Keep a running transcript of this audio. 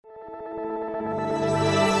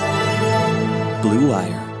Blue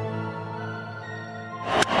Wire.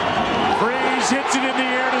 Breeze hits it in the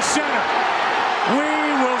air to center. We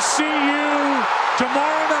will see you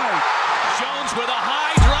tomorrow night. Jones with a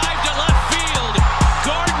high drive to left field.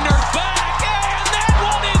 Gardner back, and that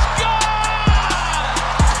one is gone!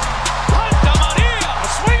 Santa Maria! A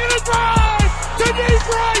swing and a drive to deep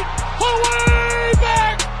right. Away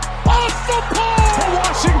back off the pole. The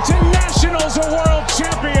Washington Nationals are world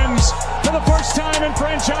champions for the first time in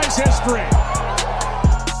franchise history.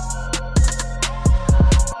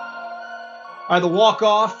 All right, the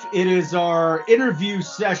walk-off. It is our interview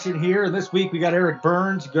session here. This week we got Eric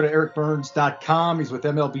Byrnes. Go to ericbyrnes.com. He's with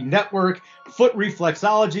MLB Network. Foot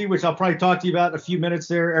reflexology, which I'll probably talk to you about in a few minutes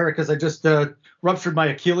there, Eric, because I just ruptured my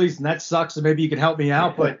Achilles, and that sucks, so maybe you can help me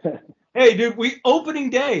out. But, hey, dude, opening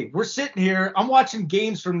day. We're sitting here. I'm watching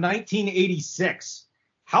games from 1986.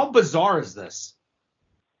 How bizarre is this?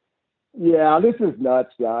 Yeah, this is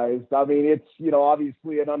nuts, guys. I mean, it's,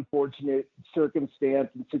 obviously an unfortunate circumstance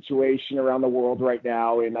and situation around the world right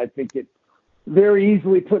now. And I think it very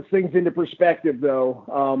easily puts things into perspective,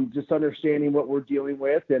 though, just understanding what we're dealing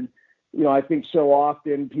with. And, I think so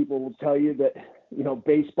often people will tell you that,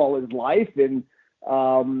 baseball is life. And,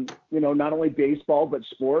 not only baseball, but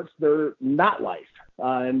sports, they're not life.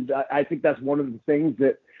 And I think that's one of the things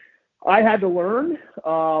that I had to learn,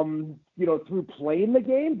 through playing the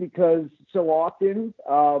game, because so often,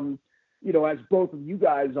 as both of you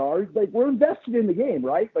guys are, like, we're invested in the game,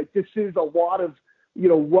 right? Like, this is a lot of,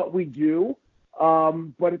 what we do.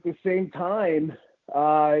 But at the same time,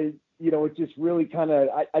 it's just really kind of,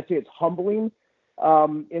 I'd say it's humbling,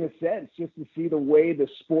 in a sense, just to see the way the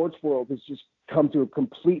sports world has just come to a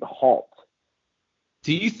complete halt.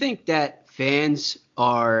 Do you think that fans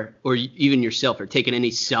are, or even yourself, are taking any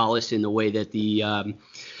solace in the way that the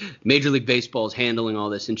Major League Baseball is handling all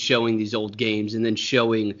this and showing these old games, and then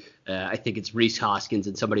showing, I think it's Rhys Hoskins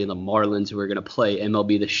and somebody in the Marlins who are going to play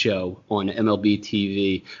MLB The Show on MLB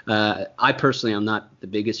TV? I personally am not the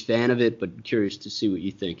biggest fan of it, but curious to see what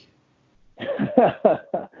you think. Yeah,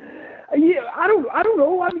 I don't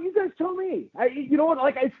know. I mean, you guys tell me.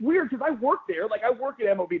 It's weird because I work there. Like, I work at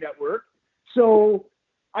MLB Network. So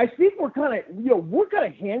I think we're kind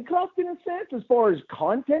of handcuffed in a sense as far as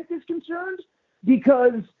content is concerned,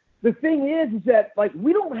 because the thing is that, like,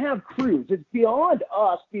 we don't have crews. It's beyond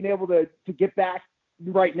us being able to get back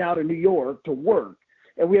right now to New York to work.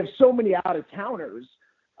 And we have so many out-of-towners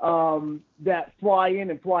that fly in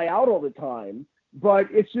and fly out all the time. But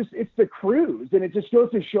it's the crews. And it just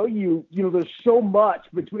goes to show you, there's so much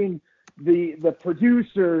between the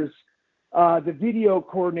producers, the video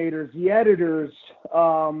coordinators, the editors,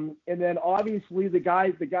 and then obviously the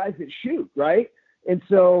guys that shoot, right? And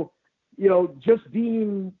so, just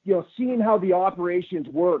being, seeing how the operations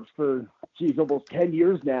works for, almost 10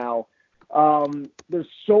 years now, there's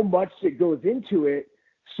so much that goes into it.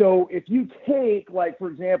 So if you take, like, for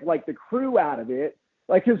example, like the crew out of it,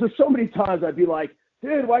 like, because there's so many times I'd be like,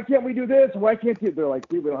 dude, why can't we do this? Why can't you? They're like,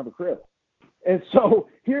 dude, we don't have a crew. And so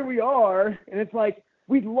here we are, and it's like,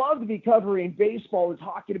 we'd love to be covering baseball and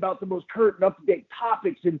talking about the most current and up-to-date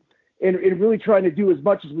topics and really trying to do as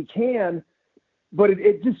much as we can. But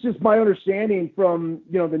it just my understanding from,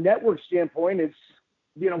 the network standpoint is,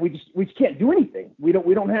 we just can't do anything. We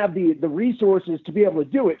don't have the resources to be able to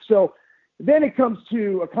do it. So then it comes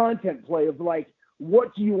to a content play of, like,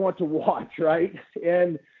 what do you want to watch, right?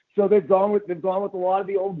 And so they've gone with a lot of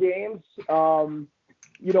the old games.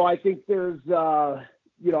 I think there's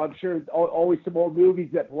I'm sure always some old movies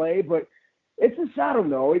that play, but it's just, I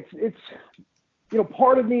don't know. It's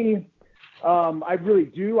part of me, I really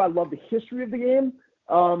do. I love the history of the game,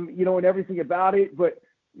 and everything about it. But,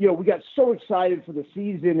 we got so excited for the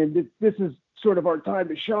season, and this is sort of our time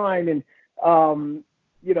to shine. And,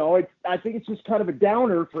 I think it's just kind of a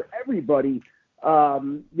downer for everybody,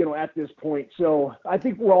 at this point. So I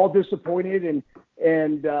think we're all disappointed, and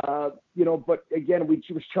but again, we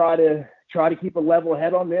just try to keep a level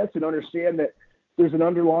head on this and understand that there's an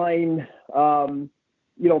underlying,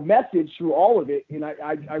 message through all of it. And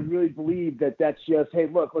I really believe that that's just, hey,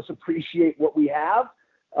 look, let's appreciate what we have,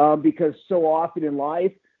 because so often in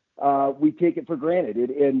life, we take it for granted,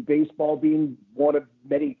 and baseball being one of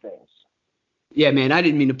many things. Yeah, man, I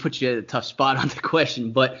didn't mean to put you at a tough spot on the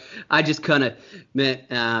question, but I just kind of meant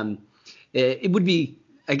it would be,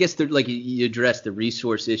 I guess, like you addressed the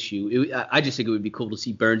resource issue. I just think it would be cool to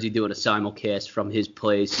see Byrnesy doing a simulcast from his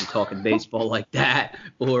place and talking baseball like that,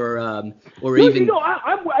 or even.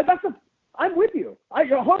 I'm with you.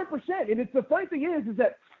 100%. And it's the funny thing is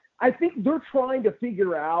that I think they're trying to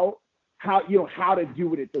figure out how to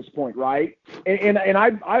do it at this point, right? And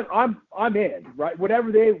I'm in, right?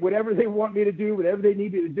 Whatever they want me to do, whatever they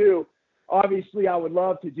need me to do, obviously I would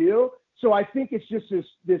love to do. So I think it's just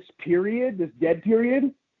this period, this dead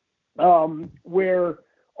period, where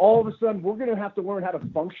all of a sudden we're going to have to learn how to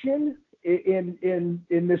function in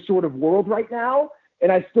this sort of world right now.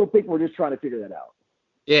 And I still think we're just trying to figure that out.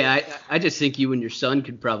 Yeah, I just think you and your son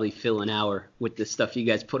could probably fill an hour with the stuff you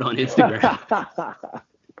guys put on Instagram.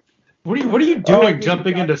 What are you doing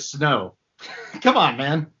jumping into snow? Come on,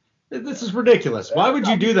 man. This is ridiculous. Why would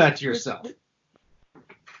you do that to yourself?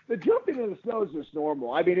 The jumping into the snow is just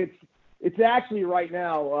normal. I mean, it's actually right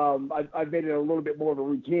now, I've made it a little bit more of a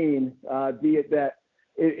routine, be it that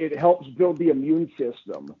it helps build the immune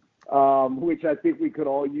system, which I think we could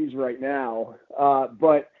all use right now.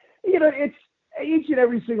 But, it's each and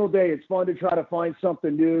every single day. It's fun to try to find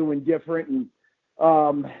something new and different. And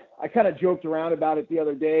I kind of joked around about it the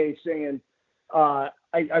other day saying, I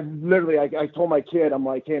told my kid, I'm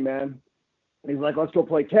like, hey, man, he's like, let's go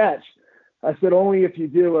play catch. I said, only if you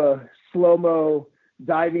do a slow-mo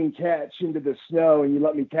diving catch into the snow and you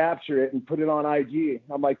let me capture it and put it on IG.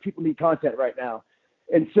 I'm like, people need content right now.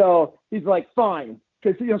 And so he's like, fine.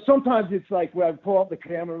 Because, sometimes it's like when I pull up the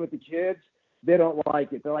camera with the kids, they don't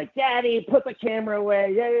like it. They're like, Daddy, put the camera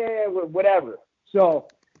away. Yeah, whatever. So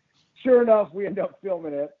sure enough, we end up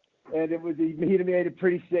filming it. And he made a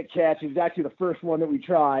pretty sick catch. It was actually the first one that we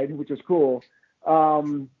tried, which was cool.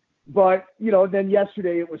 But, then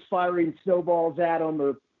yesterday it was firing snowballs at him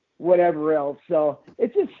or whatever else. So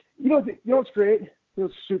it's just, what's great? It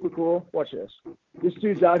was super cool. Watch this. This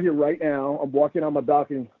dude's out here right now. I'm walking on my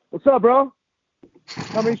balcony. What's up, bro?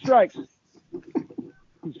 How many strikes?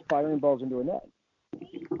 He's firing balls into a net.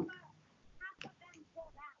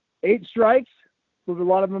 8 strikes. So a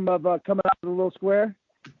lot of them have come out of the little square.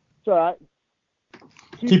 It's all right.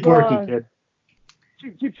 Keep working, kid.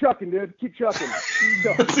 Keep chucking, dude. Keep chucking.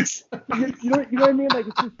 You know what I mean? Like,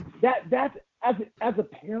 it's just that's as a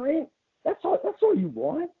parent, that's all you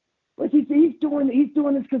want. Like, he's doing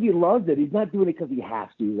this because he loves it. He's not doing it because he has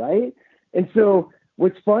to, right? And so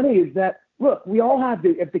what's funny is that, look, we all have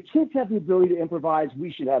if the kids have the ability to improvise,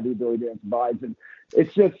 we should have the ability to improvise. And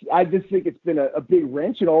I just think it's been a big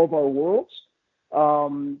wrench in all of our worlds.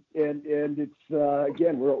 And it's,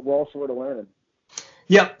 again, we're all sort of learning.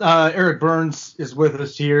 Yep. Eric Byrnes is with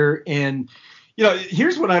us here. And,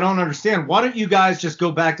 here's what I don't understand. Why don't you guys just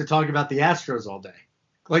go back to talking about the Astros all day?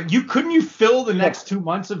 Like, couldn't you fill the next 2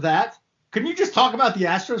 months of that? Couldn't you just talk about the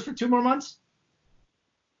Astros for 2 more months?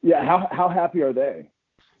 Yeah. How happy are they?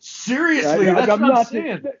 Seriously, that's what I'm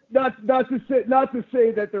saying. Not to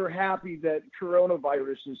say that they're happy that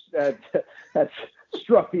coronavirus has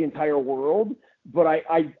struck the entire world, but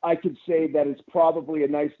I could say that it's probably a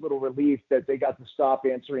nice little relief that they got to stop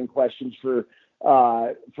answering questions for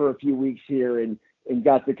a few weeks here and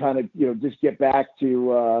got to kind of just get back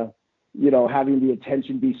to having the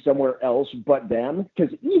attention be somewhere else but them.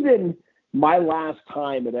 Because even my last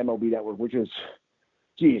time at MLB Network, which is,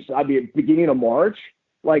 beginning of March.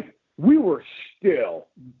 Like, we were still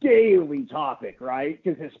daily topic, right?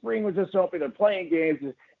 Because the spring was just open, they're playing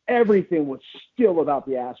games, everything was still about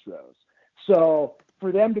the Astros. So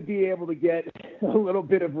for them to be able to get a little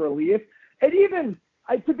bit of relief, and even,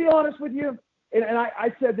 to be honest with you, and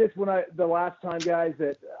I said this the last time, guys,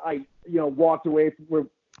 that I walked away from where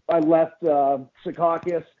I left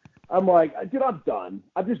Secaucus. I'm like, dude, I'm done.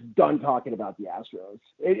 I'm just done talking about the Astros.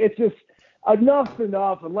 It's just enough's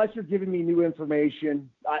enough. Unless you're giving me new information,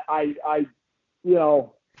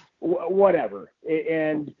 whatever.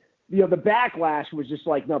 And the backlash was just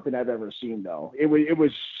like nothing I've ever seen, though. It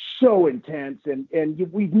was so intense, and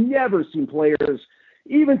we've never seen players,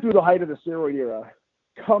 even through the height of the steroid era,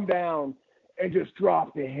 come down and just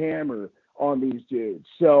drop the hammer on these dudes.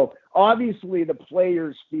 So obviously the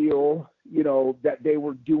players feel, that they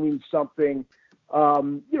were doing something,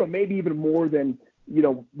 maybe even more than,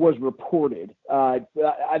 was reported.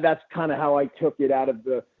 That's kind of how I took it out of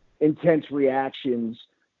the intense reactions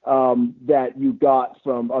that you got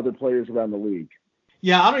from other players around the league.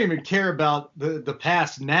 Yeah, I don't even care about the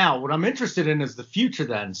past now. What I'm interested in is the future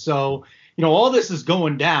then. So, all this is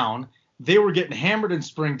going down. They were getting hammered in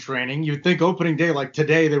spring training. You'd think opening day, like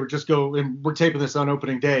today, they would just go, and we're taping this on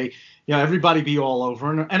opening day, everybody be all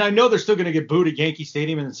over. And I know they're still going to get booed at Yankee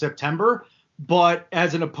Stadium in September, but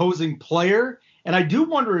as an opposing player, and I do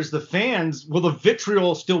wonder as the fans, will the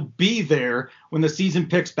vitriol still be there when the season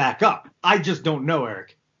picks back up? I just don't know,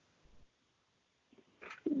 Eric.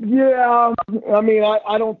 Yeah, I mean,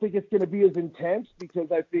 I don't think it's going to be as intense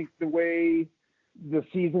because I think the way the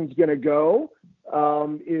season's going to go,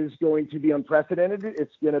 is going to be unprecedented.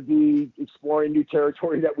 It's going to be exploring new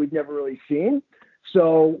territory that we've never really seen.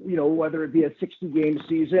 So, whether it be a 60-game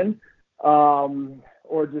season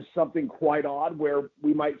or just something quite odd where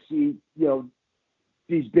we might see,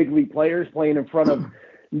 these big league players playing in front of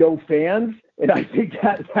no fans. And I think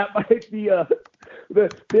that might be the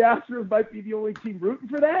Astros might be the only team rooting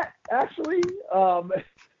for that, actually, for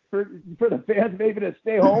the fans maybe to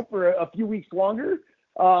stay home for a few weeks longer.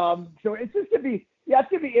 So it's just going to be, it's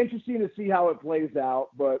going to be interesting to see how it plays out.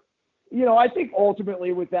 But, I think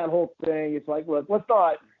ultimately with that whole thing, it's like, look, let's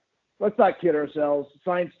not kid ourselves.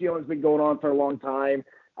 Sign stealing has been going on for a long time.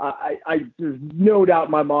 There's no doubt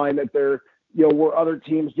in my mind that there, were other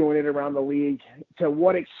teams doing it around the league. To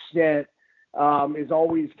what extent is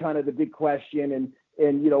always kind of the big question.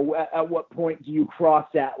 And at what point do you cross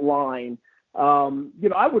that line?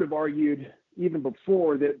 I would have argued even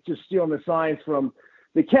before that just stealing the signs from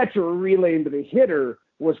the catcher or relaying to the hitter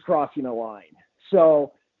was crossing a line.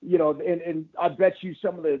 So, and I bet you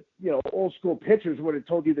some of the, old school pitchers would have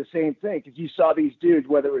told you the same thing, because you saw these dudes,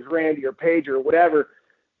 whether it was Randy or Page or whatever,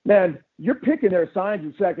 man, you're picking their signs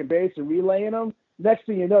at second base and relaying them. Next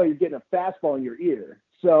thing you know, you're getting a fastball in your ear.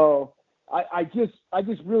 So I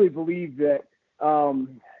just really believe that,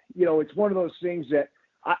 it's one of those things that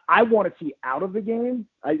I want to see out of the game,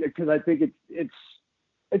 because I think it's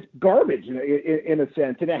garbage in a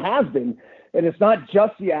sense, and it has been. And it's not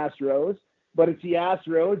just the Astros, but it's the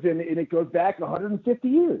Astros, and it goes back 150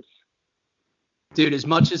 years. Dude, as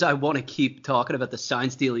much as I want to keep talking about the sign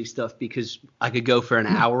stealing stuff, because I could go for an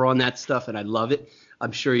hour on that stuff and I love it,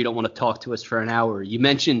 I'm sure you don't want to talk to us for an hour. You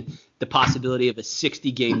mentioned the possibility of a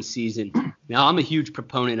 60-game season. Now, I'm a huge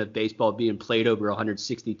proponent of baseball being played over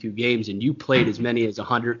 162 games, and you played as many as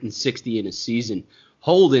 160 in a season.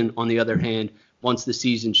 Holden, on the other hand, wants the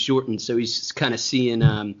season shortened, so he's kind of seeing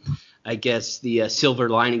I guess the silver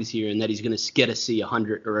linings here, and that he's going to get to see a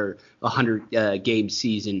 100 game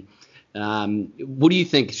season. What do you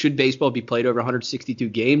think? Should baseball be played over 162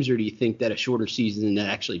 games, or do you think that a shorter season is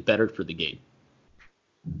actually better for the game?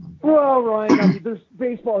 Well, Ryan, there's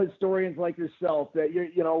baseball historians like yourself that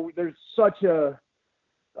there's such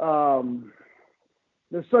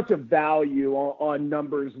a value on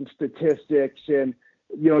numbers and statistics, and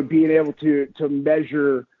being able to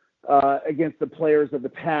measure against the players of the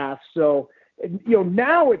past. So,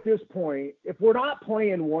 now at this point, if we're not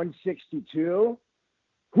playing 162,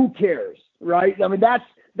 who cares, right? I mean, that's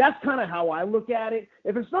kind of how I look at it.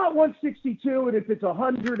 If it's not 162 and if it's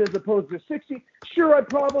 100 as opposed to 60, sure, I'd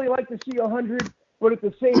probably like to see 100. But at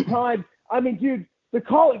the same time, I mean, dude, the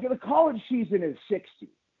college season is 60,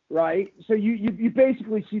 right? So you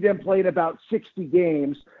basically see them playing about 60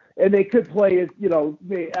 games, and they could play as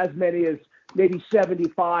many as maybe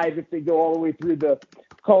 75 if they go all the way through the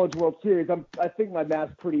College World Series. I think my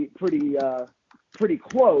math's pretty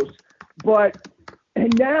close, but.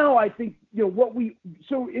 And now I think,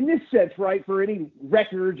 so in this sense, right, for any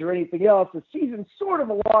records or anything else, the season's sort of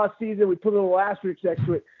a lost season. We put a little asterisk next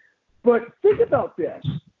to it. But think about this,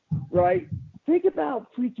 right? Think about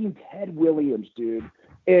freaking Ted Williams, dude,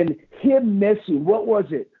 and him missing, what was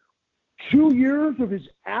it, 2 years of his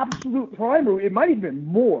absolute prime, or it might have been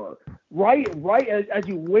more, right as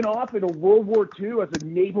he went off into World War II as a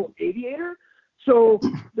naval aviator. So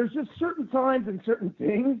there's just certain times and certain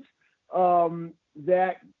things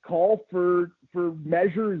that call for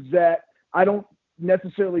measures that I don't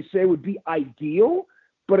necessarily say would be ideal,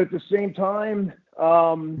 but at the same time,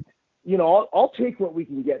 I'll take what we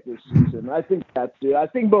can get this season. I think that's it. I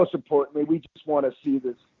think most importantly, we just want to see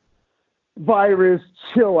this virus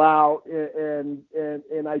chill out and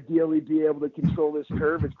ideally be able to control this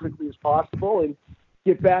curve as quickly as possible and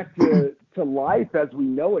get back to life as we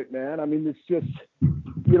know it, man. I mean, it's just,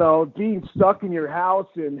 being stuck in your house,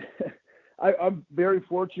 and I'm very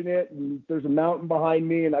fortunate, and there's a mountain behind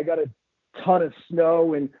me, and I got a ton of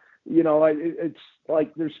snow, and it's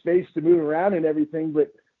like there's space to move around and everything.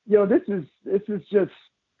 But this is just,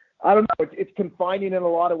 I don't know. It's confining in a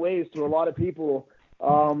lot of ways to a lot of people,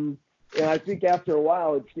 and I think after a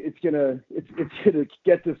while, it's gonna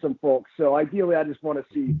get to some folks. So ideally, I just want to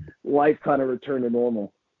see life kind of return to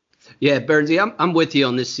normal. Yeah, Burnsy, I'm with you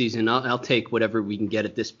on this season. I'll take whatever we can get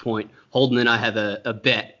at this point. Holden and I have a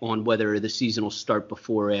bet on whether the season will start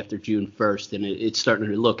before or after June 1st, and it's starting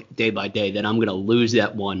to look day by day that I'm going to lose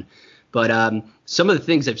that one. But some of the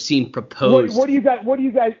things I've seen proposed. What do you guys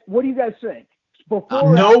think?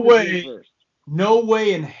 Before no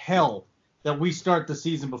way in hell that we start the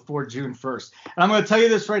season before June 1st. And I'm going to tell you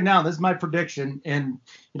this right now. This is my prediction. And,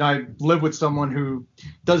 I live with someone who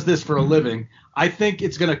does this for a living. I think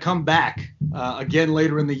it's going to come back again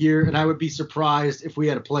later in the year. And I would be surprised if we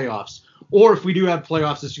had a playoffs. Or if we do have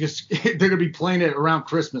playoffs, it's just they're going to be playing it around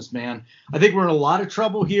Christmas, man. I think we're in a lot of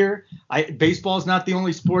trouble here. Baseball is not the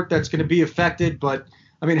only sport that's going to be affected, but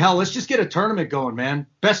hell, let's just get a tournament going, man.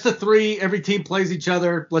 Best of 3, every team plays each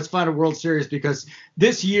other. Let's find a World Series because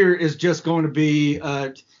this year is just going to be,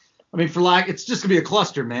 it's just going to be a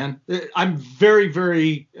cluster, man. I'm very,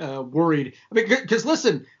 very worried. Because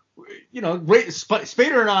listen,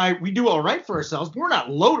 Spaeder and I, we do all right for ourselves. We're not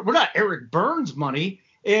loaded. We're not Eric Byrnes money.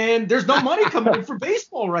 And there's no money coming in for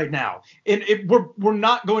baseball right now. And we're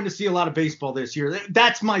not going to see a lot of baseball this year.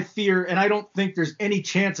 That's my fear. And I don't think there's any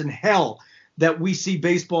chance in hell that we see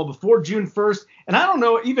baseball before June 1st. And I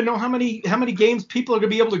don't even know how many games people are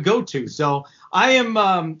going to be able to go to. So I'm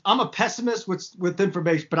a pessimist with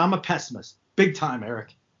information, but I'm a pessimist. Big time,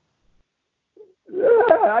 Eric.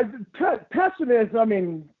 Pessimist,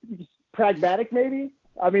 pragmatic maybe.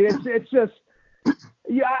 It's just –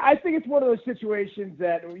 yeah, I think it's one of those situations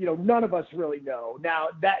that none of us really know. Now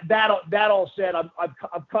that all said, I'm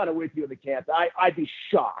kind of with you in the camp. I'd be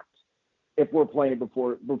shocked if we're playing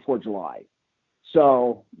before July.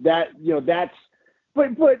 So that's but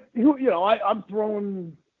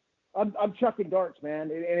I'm chucking darts, man,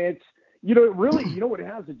 and it's really what it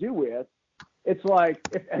has to do with. It's like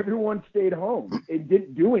if everyone stayed home and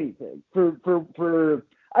didn't do anything for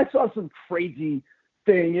I saw some crazy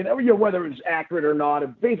thing, whether it was accurate or not,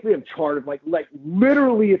 of basically a chart of like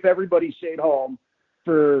literally if everybody stayed home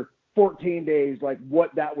for 14 days, like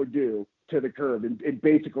what that would do to the curve and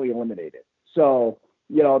basically eliminate it. So,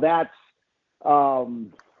 that's,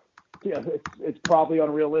 it's probably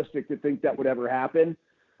unrealistic to think that would ever happen.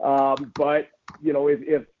 But,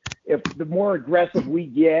 if the more aggressive we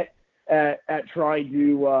get at trying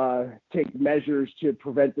to take measures to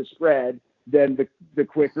prevent the spread, then the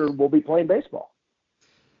quicker we'll be playing baseball.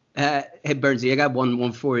 Hey, Burnsy, I got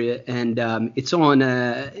one for you, and it's on.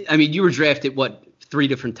 You were drafted 3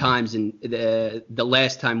 different times, and the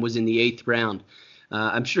last time was in the 8th round.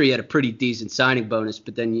 I'm sure you had a pretty decent signing bonus,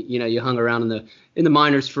 but then you hung around in the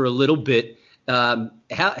minors for a little bit.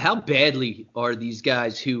 How badly are these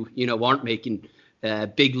guys who aren't making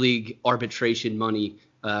big league arbitration money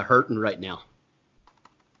hurting right now?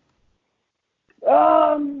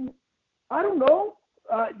 I don't know.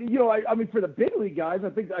 For the big league guys, I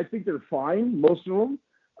think they're fine, most of them.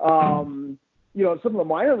 Some of the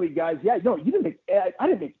minor league guys, I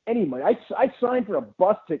didn't make any money. I signed for a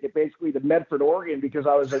bus ticket basically to Medford, Oregon, because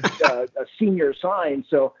I was a senior signed,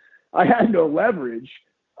 so I had no leverage.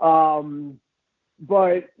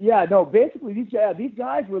 Basically these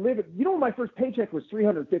guys were living. My first paycheck was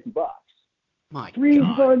 $350. My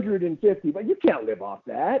 $350, but you can't live off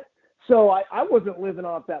that. So I wasn't living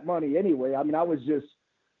off that money anyway. I was just,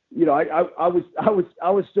 I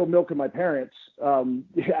was still milking my parents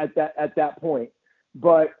at that point.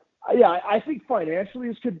 But I think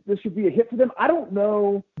financially this could be a hit for them. I don't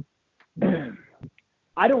know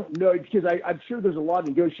because I'm sure there's a lot of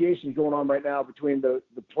negotiations going on right now between the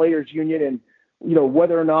players union and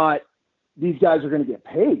whether or not these guys are going to get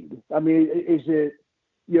paid. Is it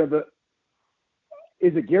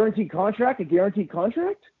is a guaranteed contract a guaranteed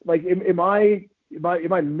contract? Like, am I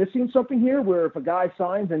missing something here? Where if a guy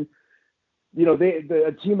signs and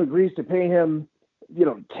a team agrees to pay him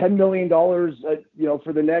 $10 million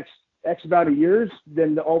for the next X amount of years,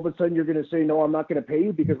 then all of a sudden you're going to say no, I'm not going to pay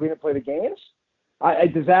you because we didn't play the games? I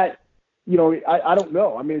don't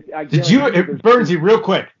know. Did you, Burnsy, real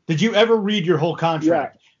quick? Did you ever read your whole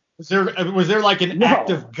contract? Yeah. Was there like an act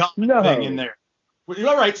of God thing in there?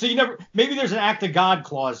 All right, so maybe there's an act of God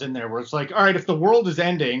clause in there where it's like, all right, if the world is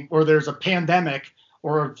ending or there's a pandemic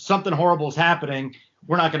or something horrible is happening,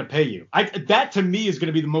 we're not going to pay you. That to me is going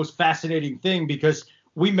to be the most fascinating thing because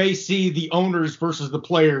we may see the owners versus the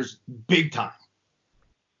players big time.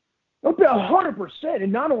 100%,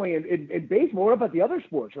 and not only in baseball, what about the other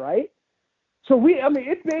sports, right? So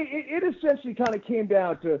it essentially kind of came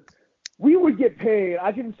down to we would get paid.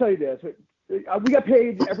 I can tell you this. We got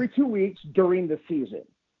paid every 2 weeks during the season,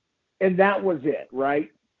 and that was it,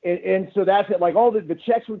 right? And so that's it. Like all the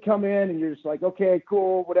checks would come in, and you're just like, okay,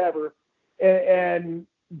 cool, whatever.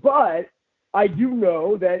 But I do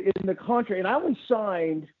know that in the contract, and I only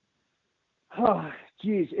signed,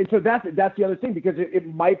 and so that's the other thing, because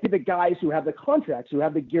it might be the guys who have the contracts, who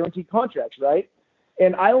have the guaranteed contracts, right?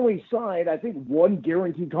 And I only signed, I think, one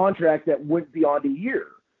guaranteed contract that went beyond a year.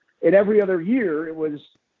 And every other year, it was,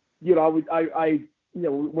 I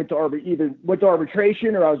went to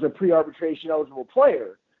arbitration or I was a pre-arbitration eligible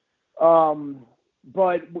player.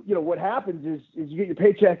 But what happens is you get your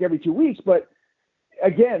paycheck every 2 weeks. But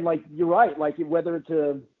again, like you're right, like whether it's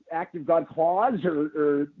a act of God clause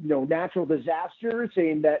or natural disaster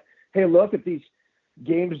saying that, hey, look, if these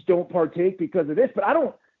games don't partake because of this, but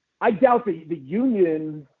I doubt the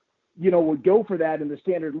union, would go for that in the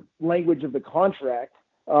standard language of the contract.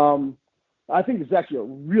 I think it's actually a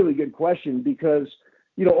really good question because,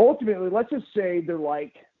 ultimately, let's just say they're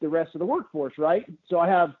like the rest of the workforce, right? So I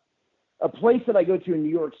have a place that I go to in New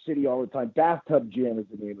York City all the time. Bathtub Gym is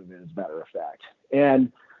the name of it, as a matter of fact.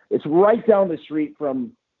 And it's right down the street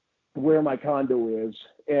from where my condo is.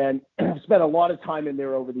 And I've spent a lot of time in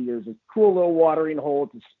there over the years. It's a cool little watering hole.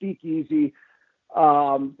 It's a speakeasy.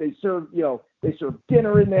 They serve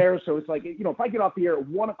dinner in there. So it's like, if I get off the air at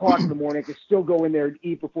 1 o'clock in the morning, I can still go in there and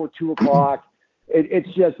eat before 2 o'clock. It's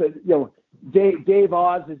just, Dave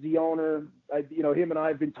Oz is the owner. Him and I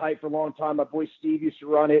have been tight for a long time. My boy Steve used to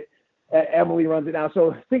run it. Emily runs it now.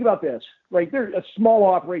 So think about this, right? They're a small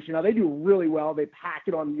operation. Now they do really well. They pack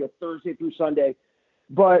it on Thursday through Sunday,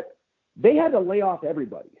 but they had to lay off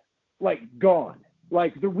everybody, like gone.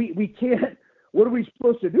 Like we can't, what are we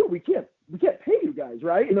supposed to do? We can't pay you guys,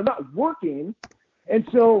 right? And they're not working. And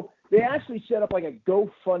so they actually set up like a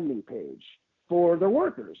GoFundMe page for their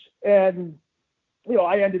workers. And,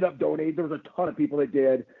 I ended up donating. There was a ton of people that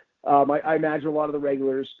did. I imagine a lot of the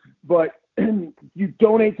regulars, but you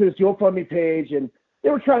donate to this GoFundMe page, and they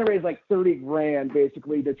were trying to raise like $30,000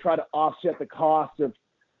 basically to try to offset the cost of,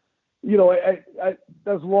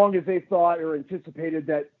 as long as they thought or anticipated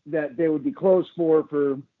that they would be closed for,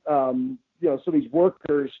 so these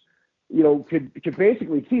workers, could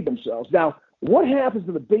basically feed themselves. Now, what happens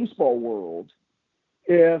in the baseball world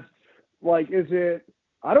if,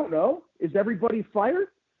 I don't know, is everybody fired?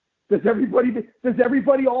 Does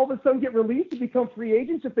everybody all of a sudden get released and become free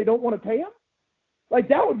agents if they don't want to pay them? Like,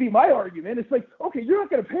 that would be my argument. It's like, okay, you're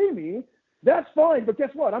not going to pay me. That's fine. But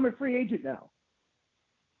guess what? I'm a free agent now.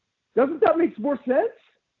 Doesn't that make more sense?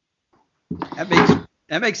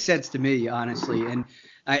 That makes sense to me, honestly. And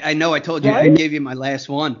I know I told you, right? I gave you my last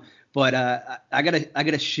one, but I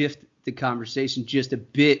gotta shift the conversation just a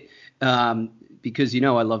bit because I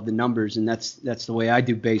love the numbers, and that's the way I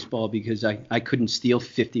do baseball because I couldn't steal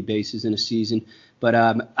 50 bases in a season. But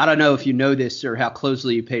I don't know if you know this or how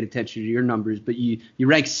closely you paid attention to your numbers, but you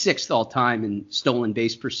rank 6th all time in stolen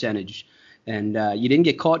base percentage, and you didn't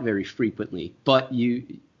get caught very frequently, but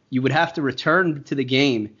you would have to return to the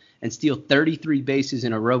game and steal 33 bases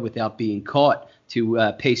in a row without being caught to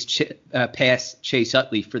pass Chase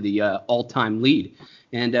Utley for the all-time lead.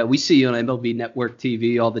 And we see you on MLB Network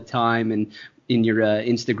TV all the time and in your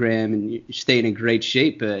Instagram, and you're staying in great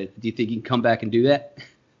shape. Do you think you can come back and do that?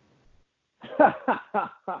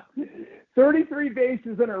 33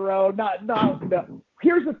 bases in a row. No.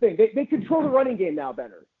 Here's the thing. They control the running game now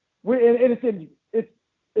better. And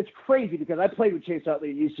it's crazy because I played with Chase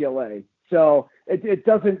Utley at UCLA. So it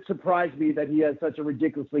doesn't surprise me that he has such a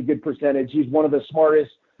ridiculously good percentage. He's one of the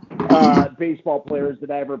smartest baseball players that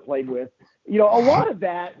I ever played with. A lot of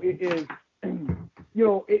that is,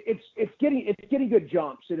 it's getting good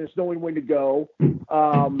jumps and it's knowing when to go.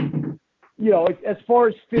 As far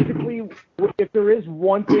as physically, if there is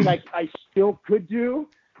one thing I still could do,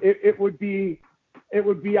 it would be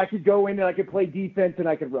I could go in and I could play defense and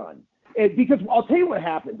I could run. Because I'll tell you what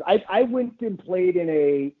happened. I went and played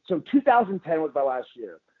so 2010 was my last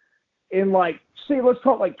year. In let's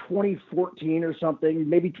call it 2014 or something,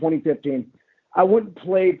 maybe 2015. I went and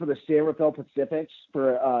played for the San Rafael Pacifics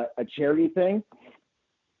for a charity thing.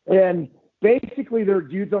 And basically there are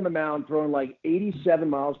dudes on the mound throwing 87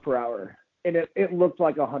 miles per hour. And it looked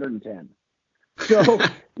like 110. So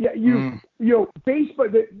yeah, baseball,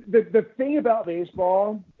 the thing about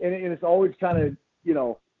baseball, and it's always kind of,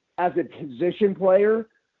 as a position player,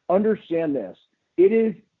 understand this. It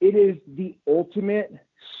is the ultimate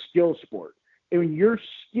skill sport. And your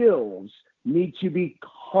skills need to be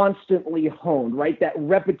constantly honed, right? That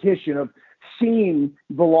repetition of seeing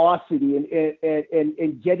velocity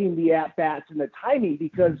and getting the at-bats and the timing,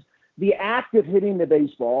 because the act of hitting the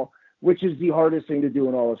baseball, which is the hardest thing to do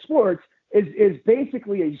in all of sports, is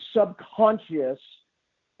basically a subconscious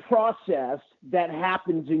process that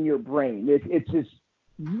happens in your brain. It's this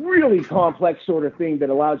really complex sort of thing that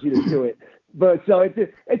allows you to do it. But so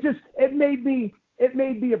it made me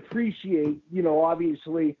appreciate,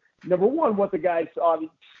 obviously, number one, what the guys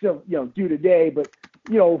still, do today, but,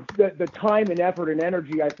 the time and effort and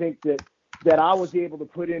energy, I think that I was able to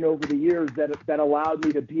put in over the years that allowed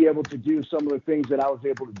me to be able to do some of the things that I was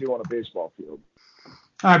able to do on a baseball field.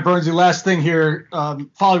 All right, Burnsy, last thing here.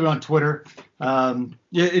 Follow me on Twitter. And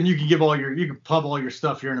you can pub all your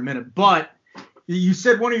stuff here in a minute. But you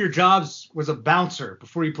said one of your jobs was a bouncer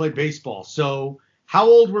before you played baseball. So how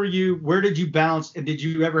old were you? Where did you bounce? And did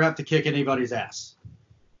you ever have to kick anybody's ass?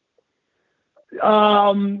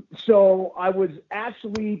 So I was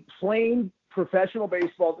actually playing professional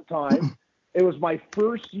baseball at the time. It was my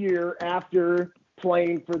first year after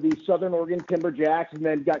playing for the Southern Oregon Timberjacks, and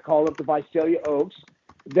then got called up to Visalia Oaks.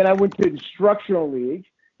 Then I went to instructional league,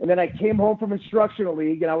 and then I came home from instructional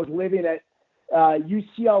league, and I was living at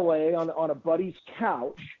UCLA on a buddy's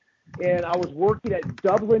couch, and I was working at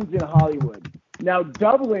Dublin's in Hollywood. Now,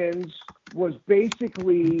 Dublin's was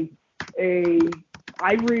basically a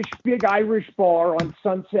big Irish bar on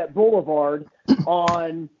Sunset Boulevard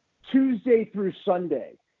on Tuesday through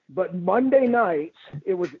Sunday. But Monday nights,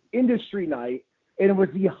 it was industry night, and it was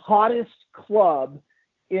the hottest club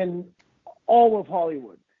in all of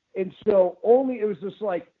Hollywood. And so it was just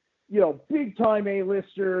like, big time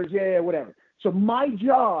A-listers, whatever. So my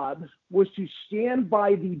job was to stand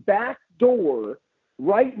by the back door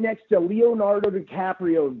right next to Leonardo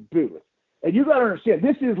DiCaprio's booth. And you got to understand,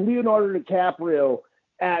 this is Leonardo DiCaprio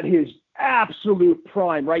at his absolute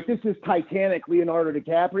prime, right? This is Titanic Leonardo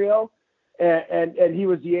DiCaprio, and he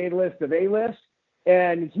was the A-list of A-list.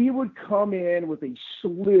 And he would come in with a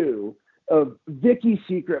slew of Victoria's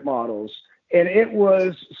Secret models. And it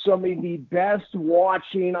was some of the best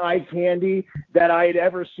watching eye candy that I had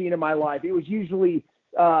ever seen in my life. It was usually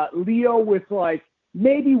Leo with like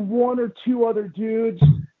maybe one or two other dudes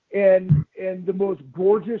and the most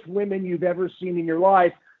gorgeous women you've ever seen in your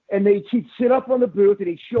life. And he'd sit up on the booth and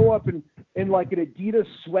he'd show up in like an Adidas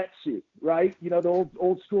sweatsuit, right? The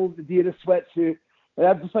old school Adidas sweatsuit. And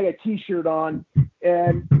have just like a T-shirt on,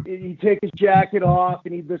 and he'd take his jacket off,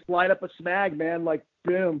 and he'd just light up a smag, man, like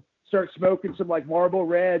boom, start smoking some like Marlboro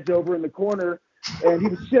Reds over in the corner, and he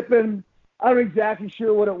was sipping. I'm not exactly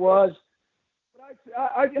sure what it was, but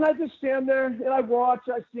I just stand there and I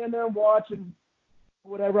stand there and watch, and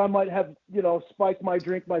whatever I might have, spiked my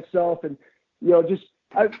drink myself, and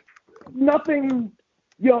nothing,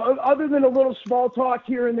 other than a little small talk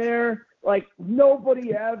here and there. Like,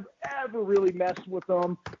 nobody ever really messed with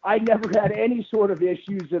them. I never had any sort of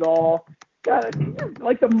issues at all. God,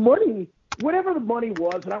 like the money, whatever the money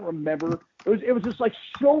was, I don't remember. It was just like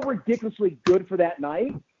so ridiculously good for that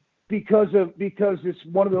night because it's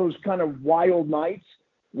one of those kind of wild nights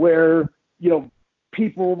where,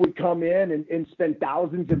 people would come in and spend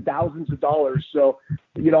thousands and thousands of dollars. So,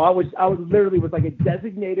 I was literally with like a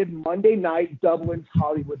designated Monday night Dublin's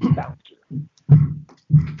Hollywood bouncer.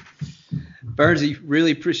 Burnsy,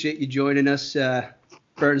 really appreciate you joining us.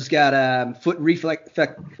 Burns got a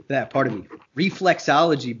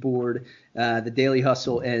reflexology board, the Daily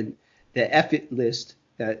Hustle, and the F-It list.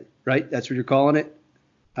 Right? That's what you're calling it?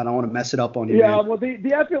 I don't want to mess it up on you. Yeah, man. well,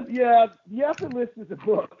 the F-It list is a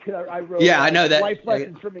book I wrote. Yeah, I know that. Life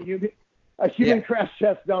Lessons from a Human Crash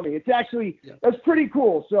Test Dummy. It's actually that's pretty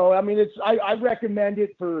cool. So I mean, I recommend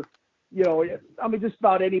it for. Just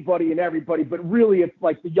about anybody and everybody, but really it's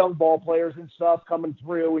like the young ball players and stuff coming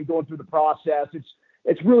through and going through the process.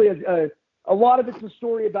 It's really a lot of it's a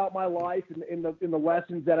story about my life and in the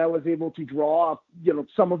lessons that I was able to draw,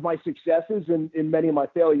 some of my successes and many of my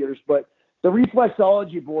failures. But the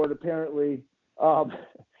reflexology board, apparently,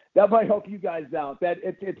 that might help you guys out. That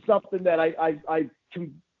it's something that I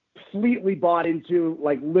completely bought into,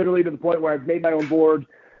 like literally to the point where I've made my own board.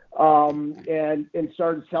 And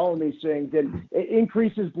started selling these things, and it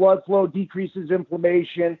increases blood flow, decreases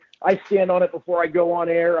inflammation. I stand on it before I go on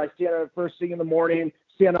air. I stand on it first thing in the morning,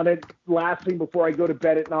 stand on it last thing before I go to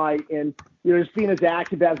bed at night. And, just being as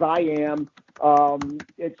active as I am,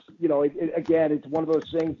 it's, it's one of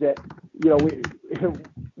those things that,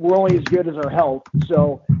 we're only as good as our health.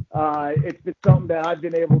 So, it's been something that I've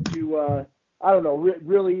been able to,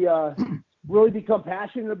 really become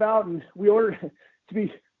passionate about. And we ordered, to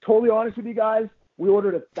be totally honest with you guys, we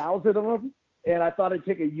ordered 1,000 of them, and I thought it'd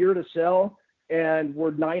take a year to sell, and we're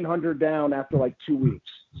 900 down after like 2 weeks.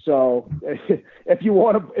 So if you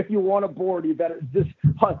want a board, you better just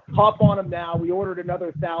hop on them now. We ordered another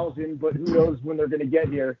 1,000, but who knows when they're going to get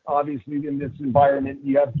here? Obviously, in this environment,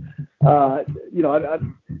 you have,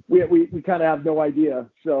 we kind of have no idea.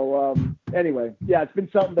 So anyway, yeah, it's been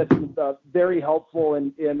something that's been very helpful,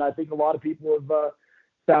 and I think a lot of people have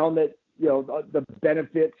found that. The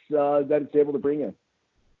benefits that it's able to bring in.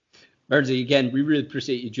 Burnsy, again, we really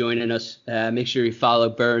appreciate you joining us. Make sure you follow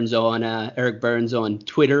Byrnes on Eric Byrnes on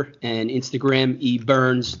Twitter and Instagram,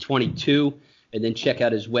 eByrnes22, and then check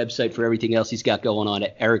out his website for everything else he's got going on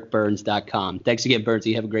at ericbyrnes.com. Thanks again,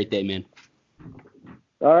 Burnsy. Have a great day, man.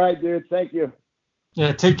 All right, dude. Thank you.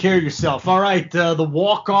 Yeah, take care of yourself. All right, the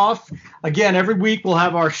walk-off. Again, every week we'll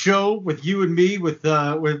have our show with you and me, with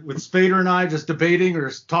Spaeder and I just debating or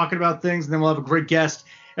just talking about things, and then we'll have a great guest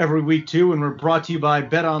every week too. And we're brought to you by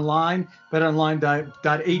BetOnline,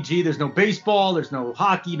 betonline.ag. There's no baseball, there's no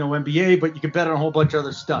hockey, no NBA, but you can bet on a whole bunch of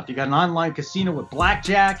other stuff. You got an online casino with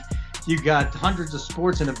blackjack. You got hundreds of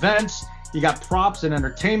sports and events. You got props and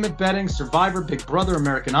entertainment betting, Survivor, Big Brother,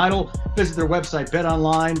 American Idol. Visit their website,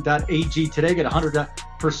 betonline.ag today. Get a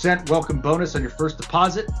 100% welcome bonus on your first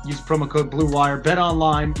deposit. Use promo code BlueWire.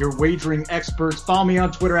 BetOnline, your wagering experts. Follow me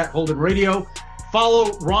on Twitter at Holden Radio.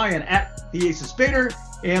 Follow Ryan at the Ace of Spaeder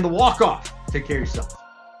and the Walk-Off. Take care of yourself.